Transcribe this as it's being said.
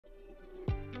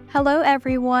Hello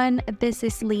everyone, this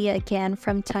is Leah again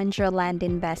from Tundra Land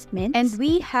Investments, and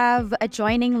we have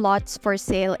adjoining lots for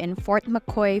sale in Fort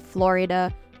McCoy,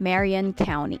 Florida, Marion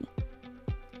County.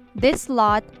 This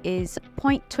lot is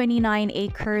 0.29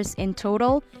 acres in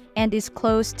total and is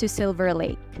close to Silver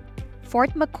Lake.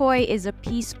 Fort McCoy is a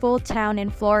peaceful town in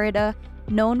Florida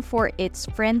known for its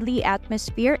friendly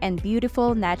atmosphere and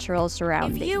beautiful natural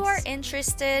surroundings. If you are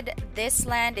interested, this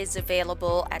land is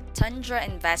available at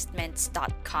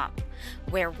tundrainvestments.com,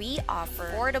 where we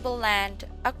offer affordable land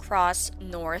across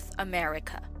North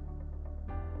America.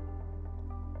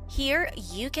 Here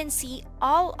you can see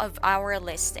all of our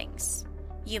listings.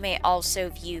 You may also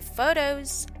view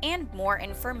photos and more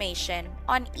information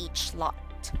on each lot.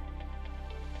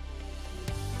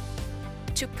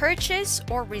 To purchase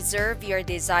or reserve your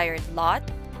desired lot,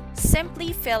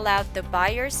 simply fill out the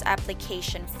buyer's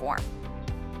application form.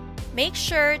 Make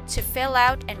sure to fill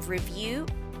out and review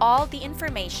all the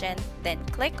information, then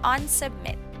click on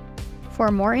Submit.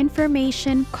 For more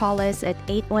information, call us at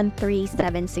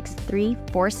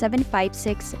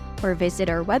 813-763-4756 or visit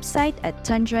our website at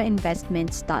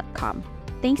tundrainvestments.com.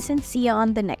 Thanks and see you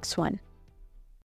on the next one.